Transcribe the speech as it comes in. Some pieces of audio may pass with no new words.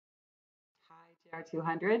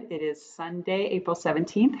GR200. It is Sunday, April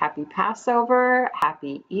 17th. Happy Passover,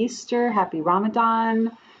 happy Easter, happy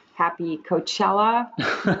Ramadan, happy Coachella.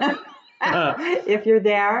 If you're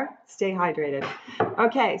there, stay hydrated.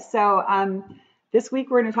 Okay, so this week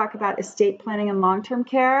we're going to talk about estate planning and long-term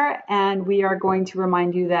care, and we are going to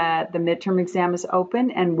remind you that the midterm exam is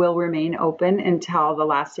open and will remain open until the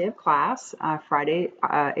last day of class, Friday,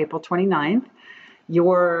 April 29th.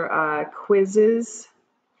 Your quizzes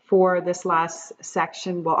for this last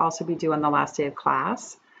section will also be due on the last day of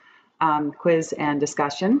class, quiz and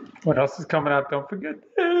discussion. What else is coming up? Don't forget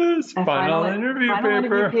this. Final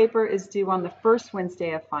interview paper is due on the first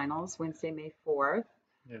Wednesday of finals, Wednesday, May 4th.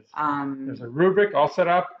 Yes. There's a rubric all set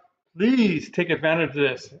up. Please take advantage of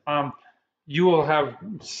this. You will have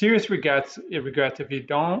serious regrets if you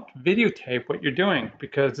don't videotape what you're doing,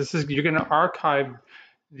 because you're going to archive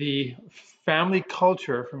the family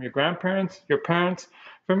culture from your grandparents, your parents,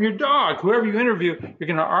 from your dog, whoever you interview. You're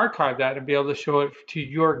going to archive that and be able to show it to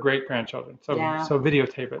your great-grandchildren. So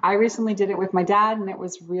videotape it. I recently did it with my dad, and it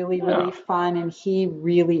was really fun, and he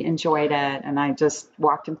really enjoyed it. And I just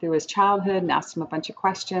walked him through his childhood and asked him a bunch of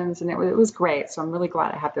questions, and it was great. So I'm really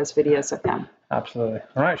glad I have those videos of him. Absolutely.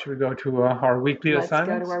 All right, should we go to our weekly assignments?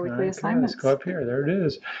 Let's go to our weekly assignments. Let's go up here. There it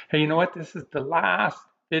is. Hey, you know what? This is the last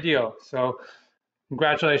video. So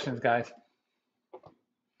congratulations, guys.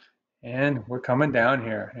 And we're coming down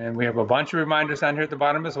here, and we have a bunch of reminders down here at the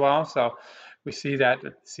bottom as well. So we see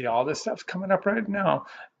all this stuff's coming up right now.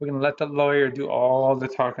 We're going to let the lawyer do all the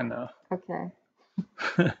talking now. Okay.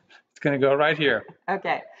 It's going to go right here.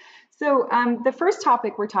 Okay. So the first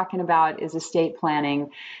topic we're talking about is estate planning.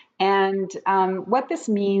 And what this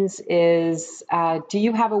means is, do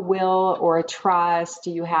you have a will or a trust?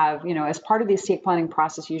 Do you have, as part of the estate planning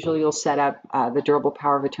process, usually you'll set up the durable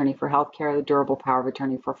power of attorney for healthcare, the durable power of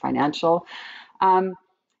attorney for financial.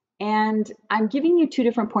 And I'm giving you two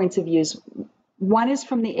different points of views. One is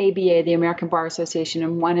from the ABA, the American Bar Association,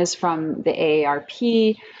 and one is from the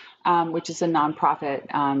AARP, which is a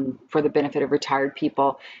nonprofit for the benefit of retired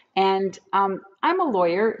people. And I'm a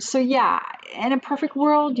lawyer, so yeah, in a perfect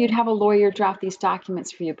world, you'd have a lawyer draft these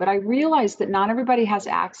documents for you. But I realize that not everybody has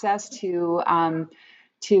access to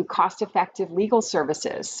cost-effective legal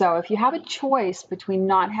services. So if you have a choice between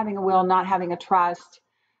not having a will, not having a trust,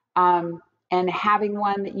 and having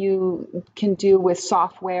one that you can do with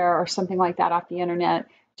software or something like that off the internet,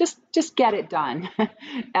 just get it done.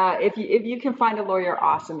 If you can find a lawyer,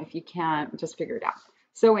 awesome. If you can't, just figure it out.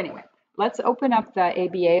 So anyway, let's open up the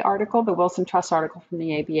ABA article, the Wilson Trust article from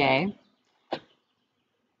the ABA.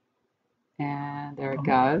 And there it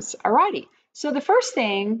goes. All righty. So the first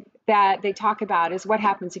thing that they talk about is what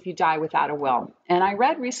happens if you die without a will. And I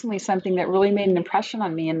read recently something that really made an impression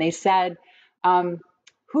on me. And they said,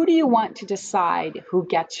 who do you want to decide who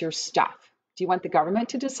gets your stuff? Do you want the government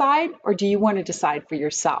to decide, or do you want to decide for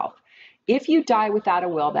yourself? If you die without a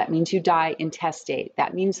will, that means you die intestate.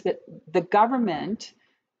 That means that the government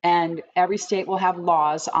and every state will have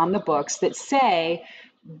laws on the books that say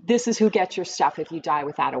this is who gets your stuff if you die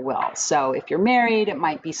without a will. So if you're married, it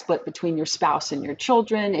might be split between your spouse and your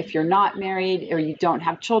children. If you're not married or you don't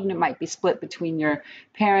have children, it might be split between your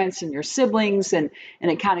parents and your siblings. And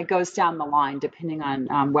it kind of goes down the line depending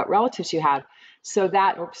on what relatives you have. So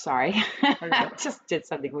that, oops, sorry, I just did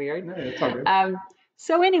something weird. No, it's all good.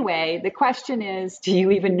 So anyway, the question is, do you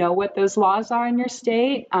even know what those laws are in your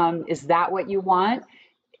state? Is that what you want?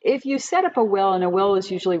 If you set up a will, and a will is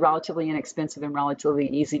usually relatively inexpensive and relatively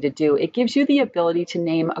easy to do, it gives you the ability to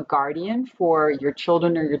name a guardian for your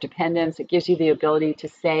children or your dependents. It gives you the ability to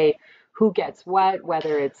say who gets what,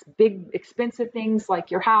 whether it's big, expensive things like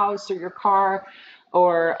your house or your car,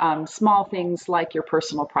 or small things like your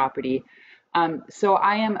personal property. So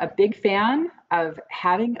I am a big fan of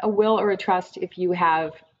having a will or a trust if you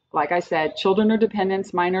have, like I said, children or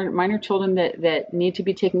dependents, minor children that need to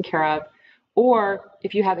be taken care of, or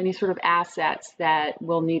if you have any sort of assets that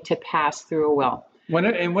will need to pass through a will.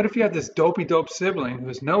 And what if you have this dopey-dope sibling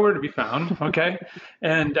who's nowhere to be found, okay?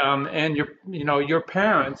 and your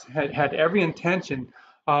parents had every intention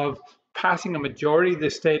of passing a majority of the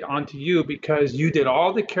estate onto you because you did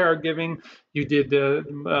all the caregiving, you did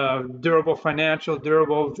the durable financial,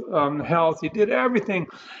 durable health, you did everything.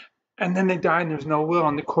 And then they died and there's no will,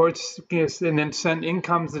 and the courts, and then in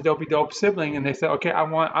comes the dopey-dope sibling, and they say, okay, I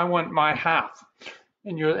want my half.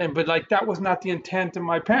 But like, that was not the intent of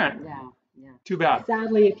my parent. Yeah. Too bad.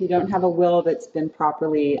 Sadly, if you don't have a will that's been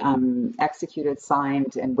properly executed,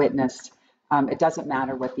 signed, and witnessed, it doesn't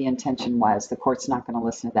matter what the intention was. The court's not going to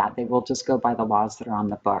listen to that. They will just go by the laws that are on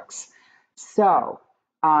the books. So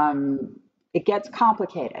it gets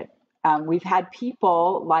complicated. We've had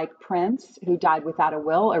people like Prince who died without a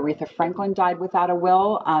will. Aretha Franklin died without a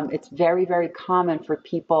will. It's very, very common for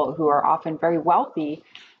people who are often very wealthy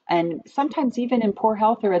and sometimes even in poor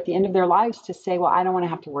health or at the end of their lives to say, well, I don't want to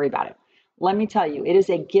have to worry about it. Let me tell you, it is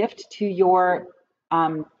a gift to your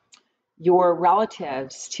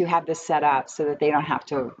relatives to have this set up so that they don't have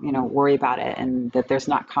to, worry about it and that there's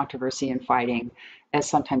not controversy and fighting as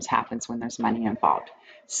sometimes happens when there's money involved.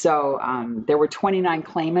 So there were 29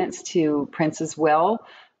 claimants to Prince's will.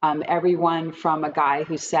 Everyone from a guy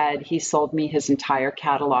who said he sold me his entire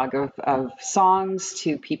catalog of songs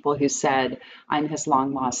to people who said I'm his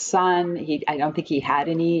long lost son. I don't think he had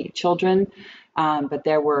any children. But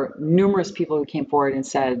there were numerous people who came forward and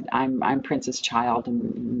said, I'm Prince's child,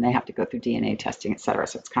 and they have to go through DNA testing, et cetera.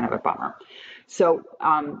 So it's kind of a bummer. So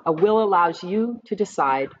a will allows you to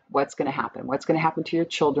decide what's going to happen. What's going to happen to your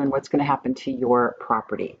children? What's going to happen to your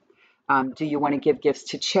property? Do you want to give gifts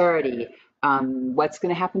to charity? What's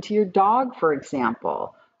going to happen to your dog, for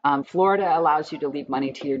example? Florida allows you to leave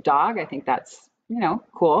money to your dog. I think that's,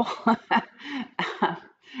 cool.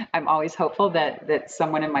 I'm always hopeful that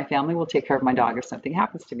someone in my family will take care of my dog if something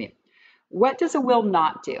happens to me. What does a will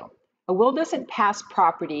not do? A will doesn't pass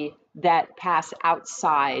property that pass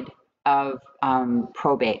outside of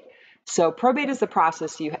probate. So probate is the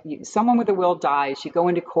process. Someone with a will dies, you go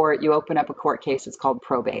into court, you open up a court case, it's called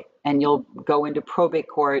probate. And you'll go into probate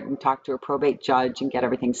court and talk to a probate judge and get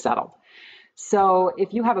everything settled. So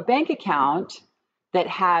if you have a bank account that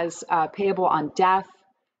has payable on death,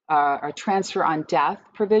 or transfer on death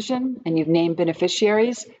provision, and you've named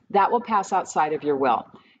beneficiaries, that will pass outside of your will.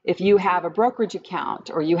 If you have a brokerage account,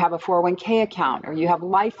 or you have a 401k account, or you have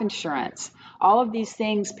life insurance, all of these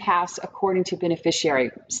things pass according to beneficiary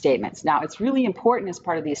statements. Now, it's really important as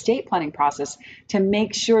part of the estate planning process to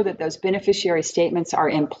make sure that those beneficiary statements are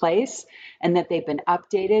in place and that they've been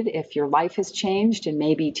updated. If your life has changed and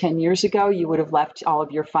maybe 10 years ago you would have left all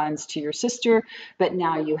of your funds to your sister, but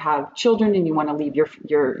now you have children and you want to leave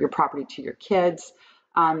your property to your kids.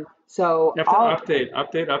 So you have to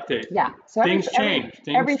update. Yeah. So things change.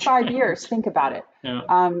 Every 5 years, think about it.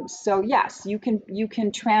 Yeah. So yes, you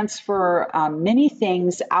can transfer many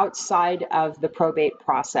things outside of the probate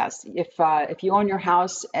process. If you own your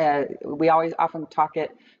house, we often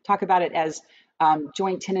talk about it as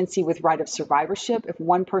joint tenancy with right of survivorship. If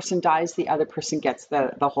one person dies, the other person gets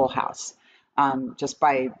the whole house. Just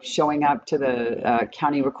by showing up to the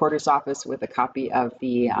county recorder's office with a copy of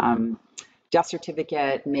the death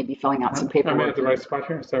certificate, maybe filling out some paperwork. Am I at the right spot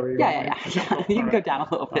here? So Yeah. You can go down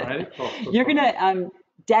a little bit. All right. Cool. You're going to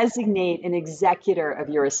designate an executor of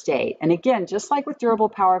your estate. And again, just like with durable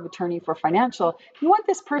power of attorney for financial, you want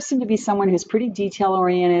this person to be someone who's pretty detail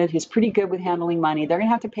oriented, who's pretty good with handling money. They're going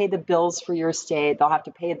to have to pay the bills for your estate. They'll have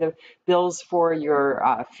to pay the bills for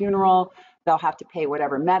your funeral. They'll have to pay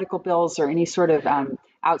whatever medical bills or any sort of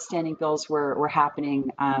outstanding bills were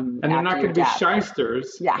happening. And they're not going to be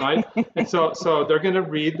shysters, right? And so they're going to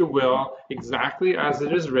read the will exactly as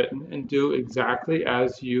it is written and do exactly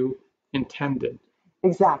as you intended.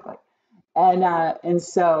 Exactly. And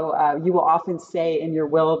so you will often say in your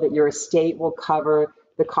will that your estate will cover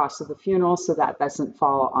the cost of the funeral, so that doesn't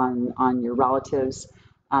fall on your relatives,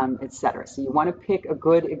 et cetera. So you want to pick a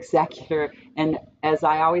good executor. And as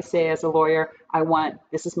I always say as a lawyer,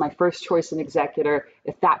 this is my first choice in executor.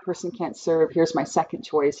 If that person can't serve, here's my second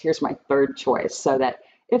choice, here's my third choice, so that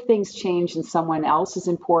if things change and someone else is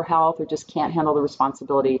in poor health or just can't handle the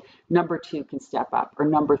responsibility, number 2 can step up or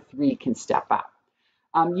number 3 can step up.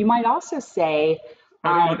 You might also say,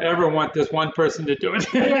 I don't ever want this one person to do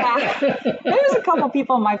it. Yeah, there's a couple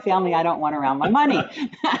people in my family I don't want around my money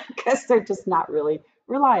because they're just not really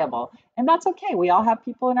reliable. And that's okay. We all have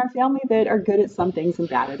people in our family that are good at some things and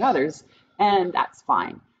bad at others, and that's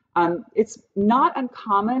fine. It's not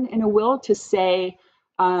uncommon in a will to say,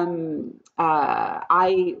 I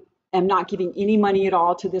am not giving any money at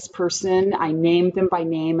all to this person. I name them by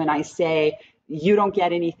name and I say, you don't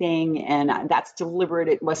get anything, and that's deliberate.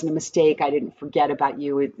 It wasn't a mistake. I didn't forget about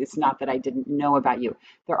you. It's not that I didn't know about you.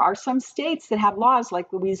 There are some states that have laws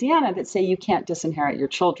like Louisiana that say you can't disinherit your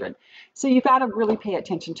children. So you've got to really pay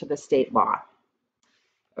attention to the state law.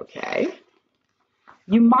 Okay.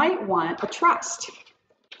 You might want a trust.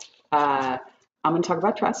 I'm going to talk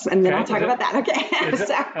about trusts, and then I'll talk about that. Okay.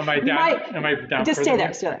 So am I down? Just stay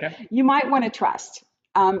there. Okay. You might want a trust.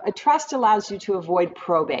 A trust allows you to avoid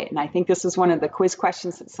probate. And I think this is one of the quiz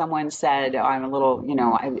questions that someone said, I'm a little,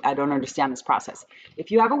 I don't understand this process.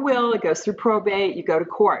 If you have a will, it goes through probate, you go to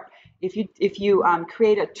court. If you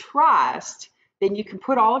create a trust, then you can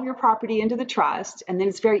put all of your property into the trust, and then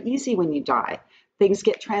it's very easy when you die. things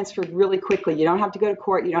get transferred really quickly. You don't have to go to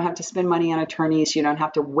court. You don't have to spend money on attorneys. You don't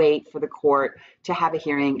have to wait for the court to have a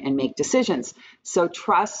hearing and make decisions. So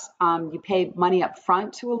trusts, you pay money up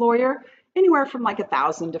front to a lawyer, anywhere from like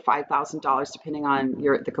 $1,000 to $5,000, depending on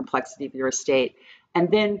the complexity of your estate.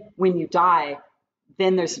 And then when you die,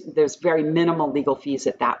 then there's very minimal legal fees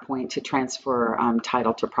at that point to transfer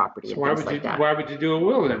title to property. So and things like that. why would you do a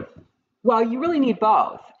will then? Well, you really need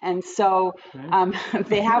both. And so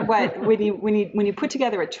they have when you put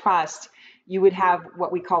together a trust, you would have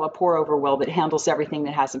what we call a pour over will that handles everything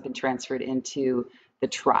that hasn't been transferred into the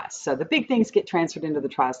trust. So the big things get transferred into the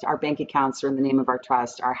trust. Our bank accounts are in the name of our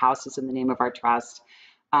trust. Our house is in the name of our trust.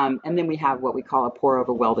 And then we have what we call a pour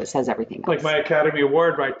over will that says everything else. Like my Academy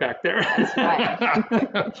Award right back there. That's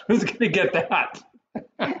right. Who's going to get that?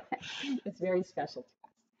 It's very special to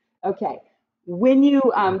us. Okay. When you,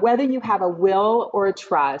 whether you have a will or a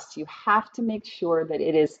trust, you have to make sure that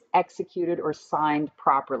it is executed or signed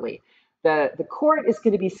properly. The court is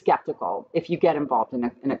going to be skeptical if you get involved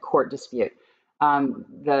in a court dispute.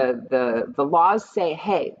 The laws say,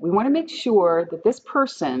 hey, we want to make sure that this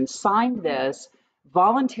person signed this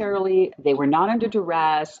voluntarily. They were not under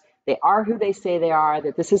duress. They are who they say they are,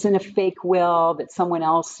 that this isn't a fake will, that someone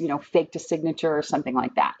else, faked a signature or something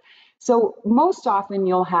like that. So most often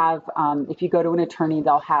you'll have, if you go to an attorney,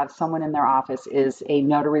 they'll have someone in their office is a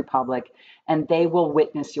notary public, and they will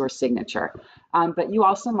witness your signature. But you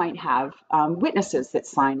also might have witnesses that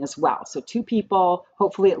sign as well. So two people,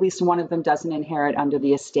 hopefully at least one of them doesn't inherit under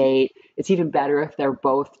the estate. It's even better if they're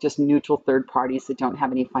both just neutral third parties that don't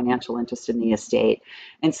have any financial interest in the estate.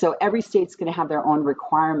 And so every state's going to have their own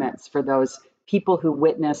requirements for those people who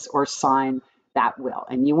witness or sign that will.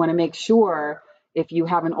 And you want to make sure, if you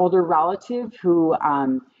have an older relative who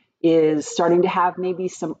is starting to have maybe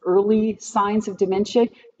some early signs of dementia,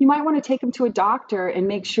 you might want to take them to a doctor and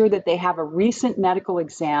make sure that they have a recent medical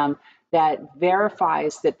exam that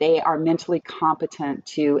verifies that they are mentally competent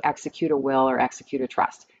to execute a will or execute a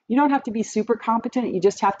trust. You don't have to be super competent. You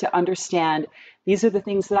just have to understand, these are the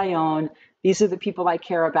things that I own. These are the people I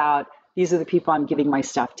care about. These are the people I'm giving my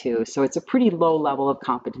stuff to. So it's a pretty low level of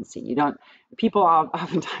competency. People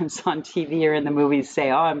oftentimes on TV or in the movies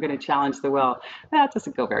say, oh, I'm going to challenge the will. That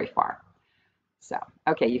doesn't go very far. So,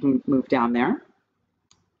 okay, you can move down there.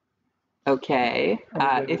 Okay,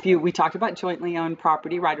 we talked about jointly owned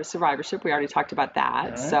property, right of survivorship. We already talked about that.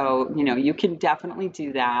 Right. So, you can definitely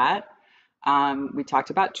do that. We talked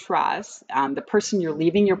about trust. The person you're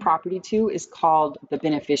leaving your property to is called the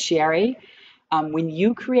beneficiary. When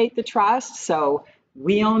you create the trust, so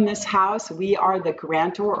we own this house, we are the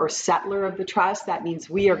grantor or settler of the trust. That means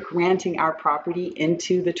we are granting our property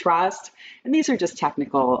into the trust. And these are just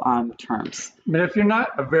technical terms. But if you're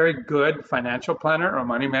not a very good financial planner or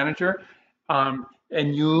money manager,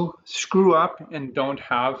 and you screw up and don't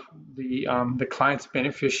have the client's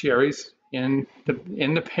beneficiaries in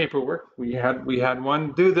the paperwork, we had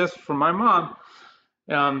one do this for my mom.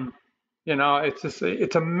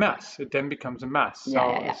 It's a mess. It then becomes a mess.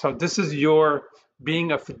 So this is your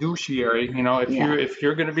being a fiduciary. If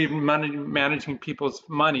you're going to be managing people's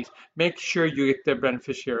monies, make sure you get their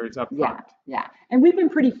beneficiaries up front. Yeah. And we've been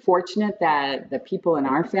pretty fortunate that the people in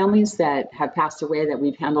our families that have passed away, that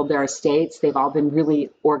we've handled their estates, they've all been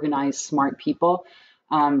really organized, smart people.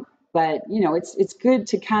 But it's good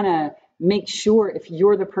to kind of make sure, if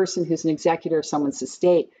you're the person who's an executor of someone's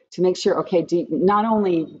estate, to make sure, okay, not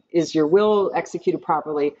only is your will executed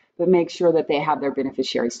properly, but make sure that they have their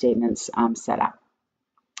beneficiary statements set up.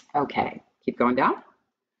 Okay, keep going down.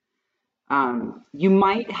 You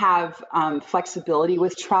might have flexibility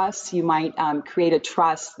with trusts. You might create a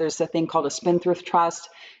trust. There's a thing called a spendthrift trust.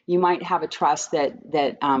 You might have a trust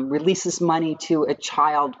that releases money to a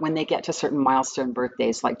child when they get to certain milestone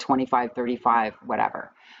birthdays, like 25, 35,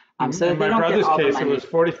 whatever. So in my brother's case, it was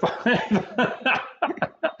 45.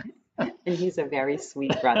 And he's a very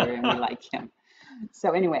sweet brother, and we like him.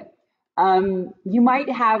 So anyway, you might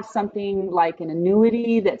have something like an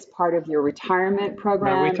annuity that's part of your retirement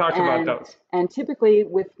program. We talked about those. And typically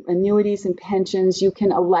with annuities and pensions, you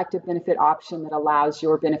can elect a benefit option that allows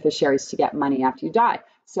your beneficiaries to get money after you die.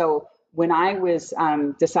 So when I was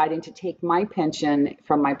deciding to take my pension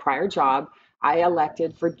from my prior job, I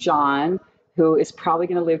elected for John, who is probably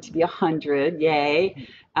going to live to be 100, yay,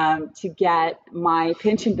 to get my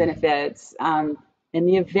pension benefits. In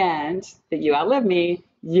the event that you outlive me,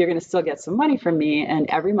 you're going to still get some money from me, and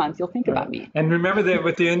every month you'll think about me. And remember that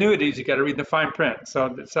with the annuities, you got to read the fine print.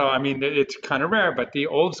 So I mean, it's kind of rare, but the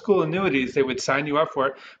old school annuities, they would sign you up for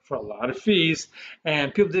it for a lot of fees,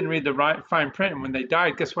 and people didn't read the fine print. And when they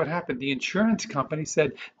died, guess what happened? The insurance company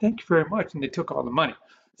said, "Thank you very much," and they took all the money.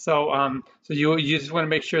 So you just want to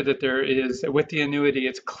make sure that there is, with the annuity,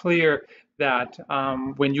 it's clear that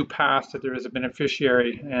when you pass that there is a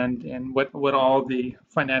beneficiary, and what all the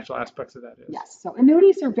financial aspects of that is. Yes, so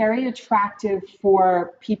annuities are very attractive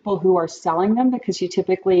for people who are selling them because you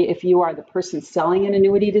typically, if you are the person selling an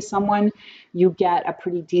annuity to someone, you get a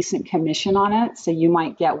pretty decent commission on it. So you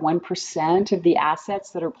might get 1% of the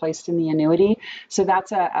assets that are placed in the annuity. So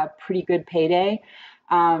that's a pretty good payday.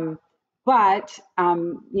 But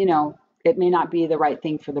you know, it may not be the right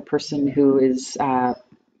thing for the person who is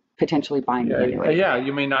potentially buying the annuity. Yeah,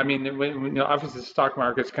 you mean, I mean, you know, obviously the stock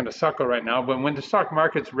market's kind of sucker right now, but when the stock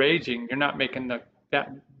market's raging, you're not making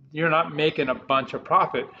a bunch of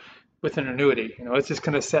profit with an annuity. You know, it's just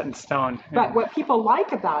kind of set in stone. But what people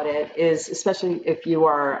like about it is, especially if you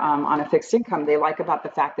are on a fixed income, they like about the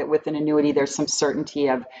fact that with an annuity, there's some certainty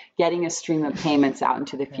of getting a stream of payments out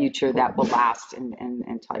into the future that will last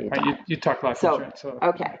until you die. You talk life insurance. So,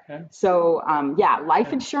 okay. So yeah,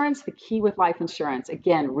 life insurance, the key with life insurance,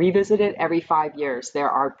 again, revisit it every 5 years. There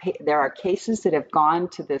are cases that have gone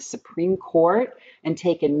to the Supreme Court and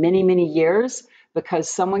taken many, many years because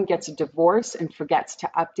someone gets a divorce and forgets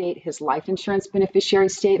to update his life insurance beneficiary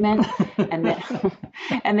statement.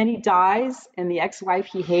 and then he dies, and the ex-wife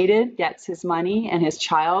he hated gets his money, and his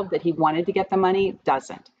child that he wanted to get the money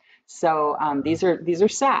doesn't. So these are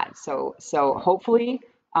sad. So hopefully,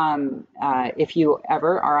 if you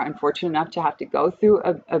ever are unfortunate enough to have to go through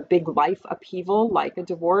a big life upheaval like a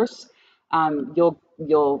divorce, you'll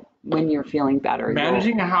when you're feeling better.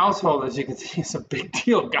 Managing a household, as you can see, is a big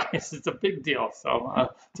deal, guys. It's a big deal. So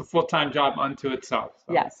it's a full-time job unto itself.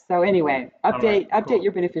 So. Yes. So anyway, update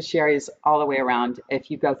your beneficiaries all the way around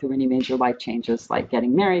if you go through any major life changes like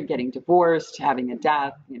getting married, getting divorced, having a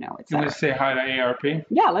death, you know, etc. You want to say hi to AARP?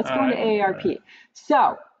 Yeah, let's go into AARP.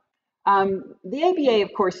 So the ABA,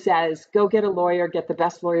 of course, says go get a lawyer, get the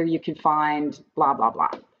best lawyer you can find, blah, blah,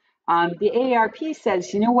 blah. The AARP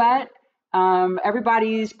says, you know what?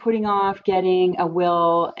 Everybody's putting off getting a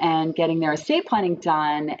will and getting their estate planning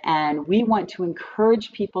done, and we want to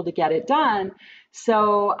encourage people to get it done.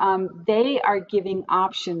 So they are giving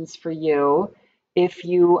options for you. If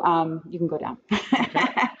you can go down.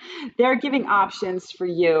 They're giving options for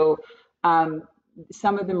you.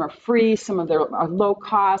 Some of them are free, some of them are low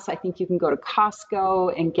cost. I think you can go to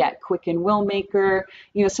Costco and get Quicken Will Maker.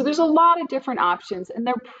 You know, so there's a lot of different options, and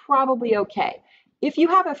they're probably okay. If you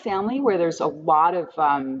have a family where there's a lot of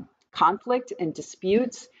conflict and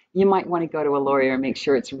disputes, you might want to go to a lawyer and make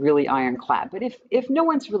sure it's really ironclad. But if no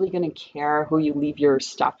one's really going to care who you leave your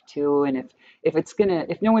stuff to, and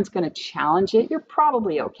if no one's going to challenge it, you're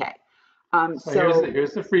probably okay. So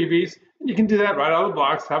here's the freebies. You can do that right out of the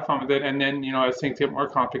box, have fun with it, and then, you know, as things get more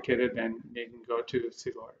complicated, then you can go to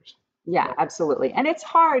see lawyers. Yeah, absolutely. And it's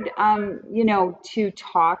hard, you know, to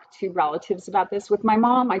talk to relatives about this. With my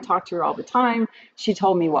mom, I talk to her all the time. She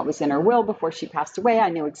told me what was in her will before she passed away. I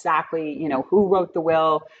knew exactly, you know, who wrote the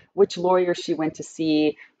will, which lawyer she went to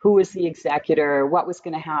see, who was the executor, what was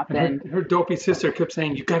going to happen. Her dopey sister kept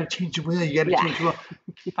saying, "You got to change the will. You got to change the will."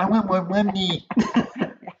 I want more money.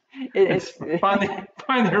 Finally,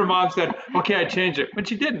 her mom said, "Okay, I changed it," but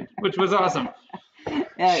she didn't, which was awesome.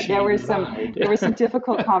 There were some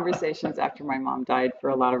difficult conversations after my mom died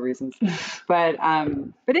for a lot of reasons, but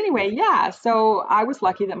anyway, yeah. So I was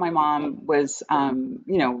lucky that my mom was,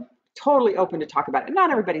 you know, totally open to talk about it.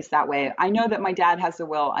 Not everybody's that way. I know that my dad has a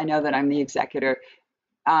will. I know that I'm the executor,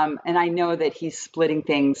 and I know that he's splitting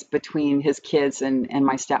things between his kids and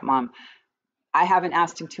my stepmom. I haven't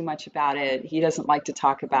asked him too much about it. He doesn't like to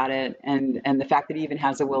talk about it, and the fact that he even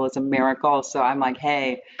has a will is a miracle. So I'm like,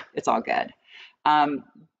 hey, it's all good.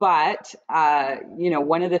 But you know,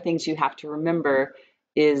 one of the things you have to remember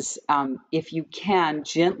is if you can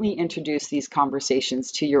gently introduce these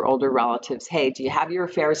conversations to your older relatives. Hey, do you have your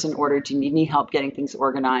affairs in order? Do you need any help getting things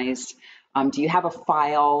organized? Do you have a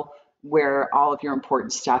file where all of your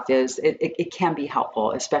important stuff is? It can be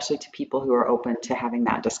helpful, especially to people who are open to having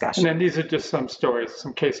that discussion. And then these are just some stories,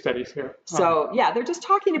 some case studies here. So yeah, they're just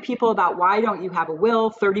talking to people about why don't you have a will.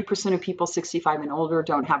 30% of people 65 and older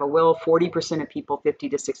don't have a will. 40% of people 50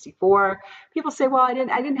 to 64. People say, well, I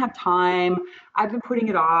didn't have time. I've been putting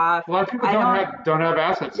it off. A lot of people don't have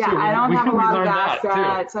assets. Yeah, too. I don't have a lot of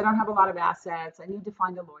assets. I don't have a lot of assets. I need to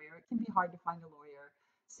find a lawyer. It can be hard to find a lawyer.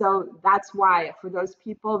 So that's why for those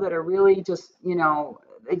people that are really just, you know,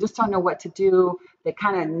 they just don't know what to do. They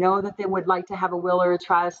kind of know that they would like to have a will or a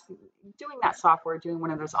trust. Doing that software, doing one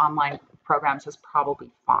of those online programs is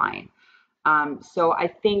probably fine. So I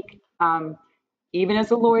think even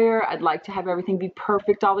as a lawyer, I'd like to have everything be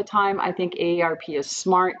perfect all the time. I think AARP is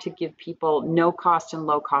smart to give people no cost and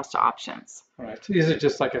low cost options. All right. So these are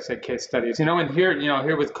just, like I said, case studies. And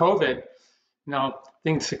here with COVID,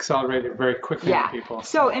 things accelerated very quickly for people.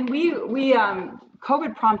 So, and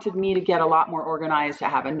COVID prompted me to get a lot more organized, to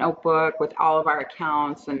have a notebook with all of our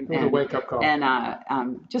accounts It was a wake-up call.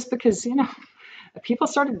 And just because, people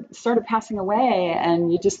started passing away,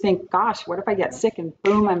 and you just think, gosh, what if I get sick and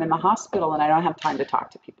boom, I'm in the hospital and I don't have time to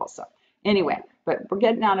talk to people. So anyway, but we're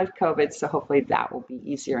getting out of COVID, so hopefully that will be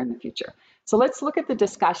easier in the future. So let's look at the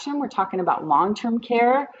discussion. We're talking about long-term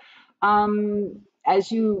care.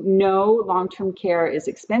 As you know, long-term care is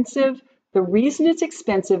expensive. The reason it's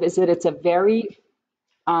expensive is that it's a very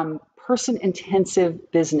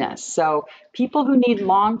person-intensive business. So people who need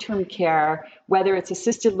long-term care, whether it's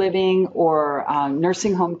assisted living or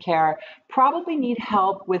nursing home care, probably need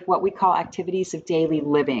help with what we call activities of daily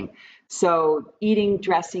living. So eating,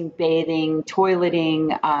 dressing, bathing,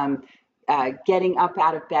 toileting, getting up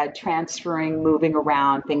out of bed, transferring, moving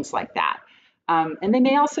around, things like that. And they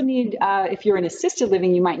may also need, if you're in assisted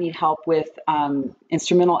living, you might need help with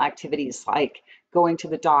instrumental activities like going to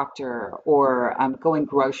the doctor or going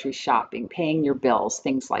grocery shopping, paying your bills,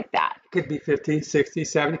 things like that. It could be 50, 60,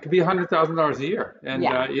 70, it could be $100,000 a year.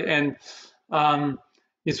 And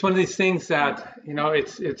it's one of these things that,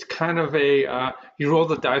 it's kind of you roll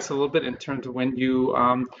the dice a little bit in terms of when you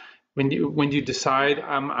decide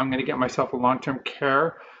I'm going to get myself a long-term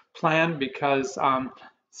care plan, because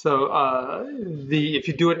if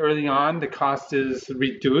you do it early on, the cost is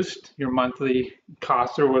reduced. Your monthly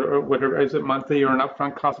cost, or whatever, is it monthly or an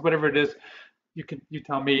upfront cost, whatever it is, you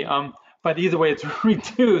tell me. But either way, it's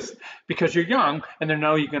reduced because you're young and they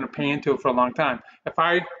know you're going to pay into it for a long time. If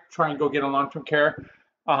I try and go get a long-term care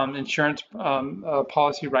insurance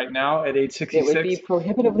policy right now at age 66, it would be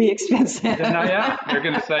prohibitively expensive. Then, they're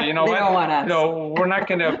going to say, what? Don't want us. We're not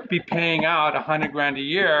going to be paying out $100,000 a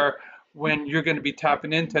year when you're going to be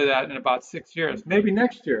tapping into that in about 6 years, maybe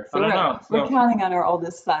next year. I don't know. We're counting on our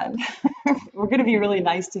oldest son. We're going to be really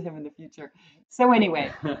nice to him in the future. So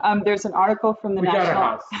anyway, there's an article from the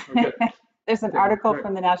There's an article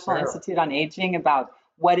from the National Institute on Aging about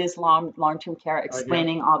what is long-term care,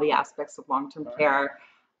 explaining all the aspects of long-term care.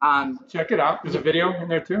 Check it out. There's a video in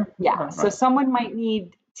there too. Yeah. So someone might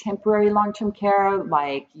need temporary long-term care,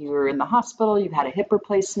 like you're in the hospital, you've had a hip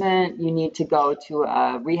replacement, you need to go to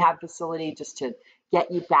a rehab facility just to get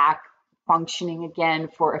you back functioning again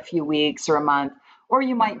for a few weeks or a month. Or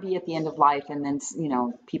you might be at the end of life, and then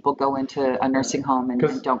people go into a nursing home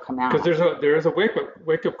and don't come out. Because there is a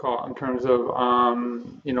wake up call in terms of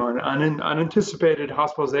an unanticipated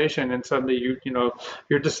hospitalization, and suddenly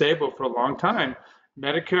you're disabled for a long time.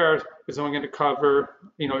 Medicare is only going to cover,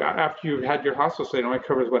 after you've had your hospital stay, it only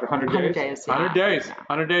covers 100 days?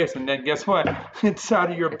 100 days. And then guess what? It's out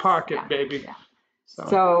of your pocket, baby. Yeah.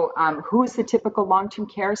 So who's the typical long-term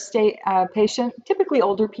care patient? Typically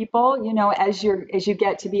older people. As you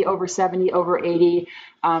get to be over 70, over 80,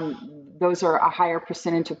 those are a higher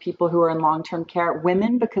percentage of people who are in long-term care.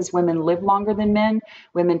 Women, because women live longer than men,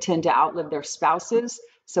 women tend to outlive their spouses.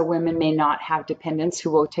 So women may not have dependents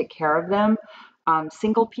who will take care of them.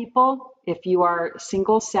 Single people, if you are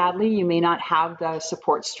single, sadly, you may not have the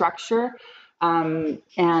support structure.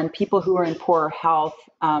 And people who are in poor health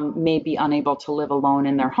may be unable to live alone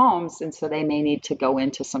in their homes, and so they may need to go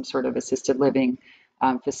into some sort of assisted living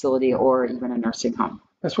facility or even a nursing home.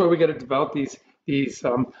 That's why we got to develop these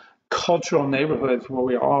cultural neighborhoods where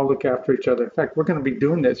we all look after each other. In fact, we're going to be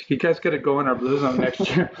doing this. You guys got to go in our Blue Zone next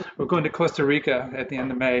year. We're going to Costa Rica at the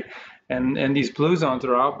end of May. And these Blue Zones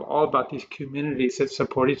are all about these communities that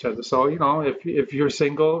support each other. So, if you're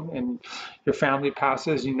single and your family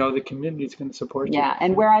passes, the community is going to support you. Yeah,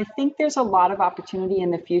 and where I think there's a lot of opportunity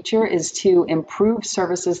in the future is to improve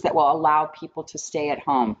services that will allow people to stay at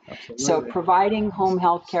home. Absolutely. So providing home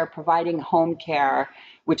health care, providing home care,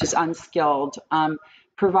 which is unskilled,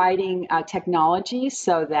 providing technology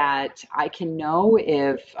so that I can know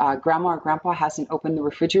if grandma or grandpa hasn't opened the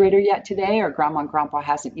refrigerator yet today, or grandma and grandpa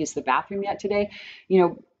hasn't used the bathroom yet today.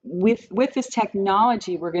 With this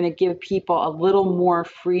technology, we're going to give people a little more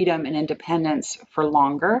freedom and independence for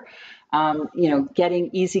longer.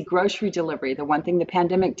 Getting easy grocery delivery. The one thing the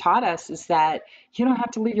pandemic taught us is that you don't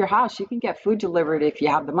have to leave your house. You can get food delivered if you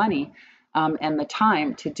have the money. And the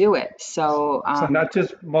time to do it. So not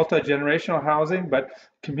just multi-generational housing, but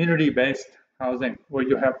community-based housing, where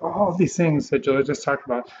you have all these things that Julia just talked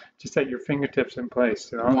about, just at your fingertips in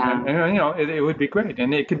place. Yeah. And it would be great.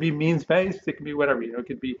 And it could be means-based. It could be whatever. It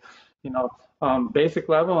could be, basic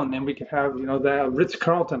level, and then we could have, the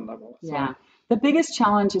Ritz-Carlton level. So. Yeah. The biggest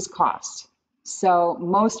challenge is cost. So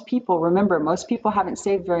most people, remember, most people haven't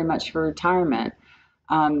saved very much for retirement.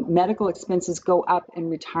 Medical expenses go up in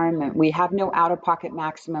retirement. We have no out-of-pocket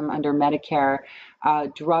maximum under Medicare.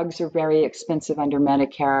 Drugs are very expensive under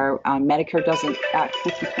Medicare. Medicare doesn't.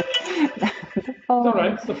 It's all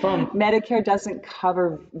right. It's the phone. Medicare doesn't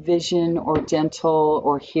cover vision or dental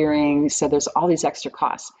or hearing, so there's all these extra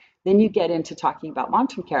costs. Then you get into talking about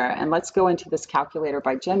long-term care, and let's go into this calculator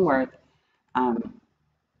by Genworth.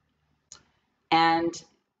 And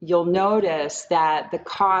you'll notice that the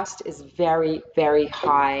cost is very, very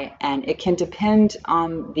high, and it can depend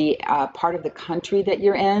on the part of the country that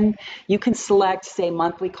you're in. You can select, say,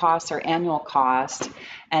 monthly cost or annual cost,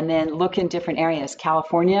 and then look in different areas.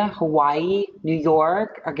 California, Hawaii, New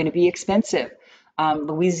York are going to be expensive.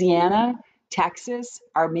 Louisiana, Texas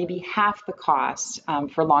are maybe half the cost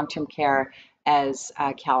for long-term care as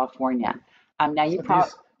California. Now you probably...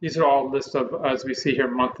 These are all lists of, as we see here,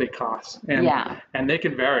 monthly costs, and and they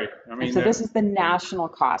can vary. I mean, and so this is the national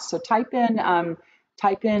cost. So type in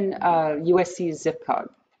USC zip code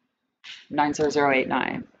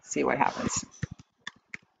 90089. See what happens.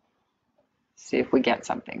 See if we get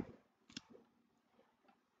something.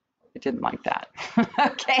 It didn't like that.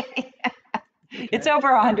 Okay, it's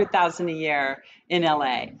over 100,000 a year in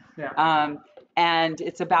LA. Yeah. And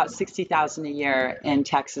it's about 60,000 a year in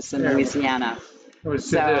Texas and Louisiana.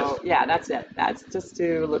 So yeah, that's it. That's just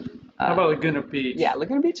to look. How about Laguna Beach? Yeah,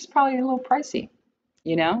 Laguna Beach is probably a little pricey.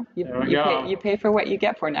 You know, you pay for what you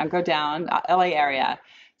get for it. Now go down LA area.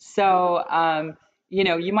 So you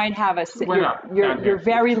know, you might have you're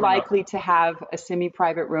very likely to have a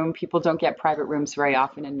semi-private room. People don't get private rooms very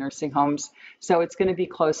often in nursing homes, so it's going to be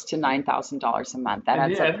close to $9,000 a month. That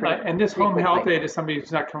adds up pretty. And this home health aide is somebody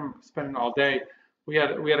who's not coming spending all day. We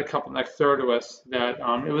had a couple next door to us that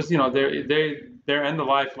it was, you know, their end of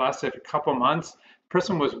life lasted a couple months. The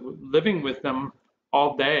person was living with them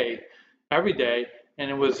all day, every day, and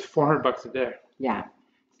it was $400 a day. Yeah.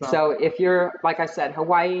 So if you're, like I said,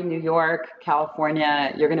 Hawaii, New York,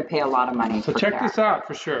 California, you're going to pay a lot of money. So check this out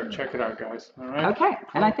for sure. Check it out, guys. All right. Okay. Cool.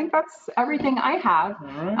 And I think that's everything I have. All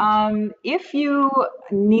right. If you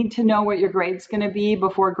need to know what your grade's going to be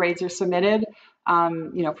before grades are submitted,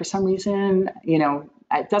 you know, for some reason, you know,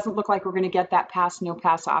 it doesn't look like we're going to get that pass, no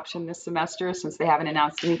pass option this semester since they haven't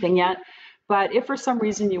announced anything yet. But if for some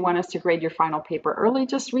reason you want us to grade your final paper early,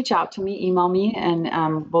 just reach out to me, email me,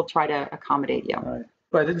 and we'll try to accommodate you. All right.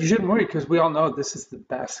 But you shouldn't worry because we all know this is the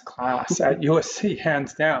best class at USC,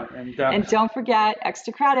 hands down. And don't forget,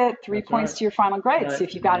 extra credit, 3 points to your final grade. So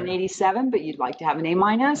if you got an 87, but you'd like to have an A-,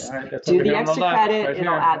 do the extra credit.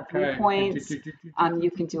 It'll add 3 points.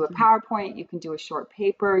 You can do a PowerPoint. You can do a short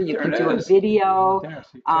paper. You can do a video. So you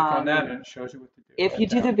click on that and it shows you what to do. If you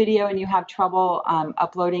do the video and you have trouble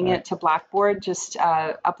uploading it to Blackboard, just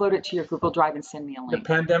upload it to your Google Drive and send me a link. The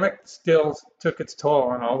pandemic still took its toll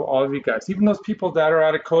on all of you guys, even those people that are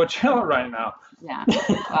out of Coachella right now. Yeah.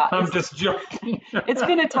 I'm just joking. It's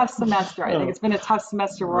been a tough semester. I think it's been a tough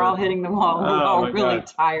semester. We're all hitting the wall. We're all really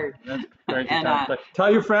tired. That's crazy. But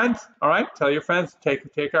tell your friends, all right? Tell your friends,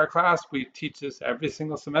 take our class. We teach this every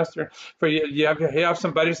single semester. For you have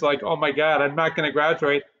some buddies like, oh my God, I'm not going to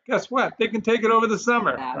graduate. Guess what? They can take it over the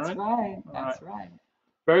summer. That's right. That's right.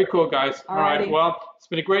 Very cool, guys. All right. Well, it's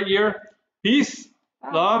been a great year. Peace,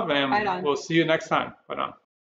 love, and we'll see you next time. Bye now.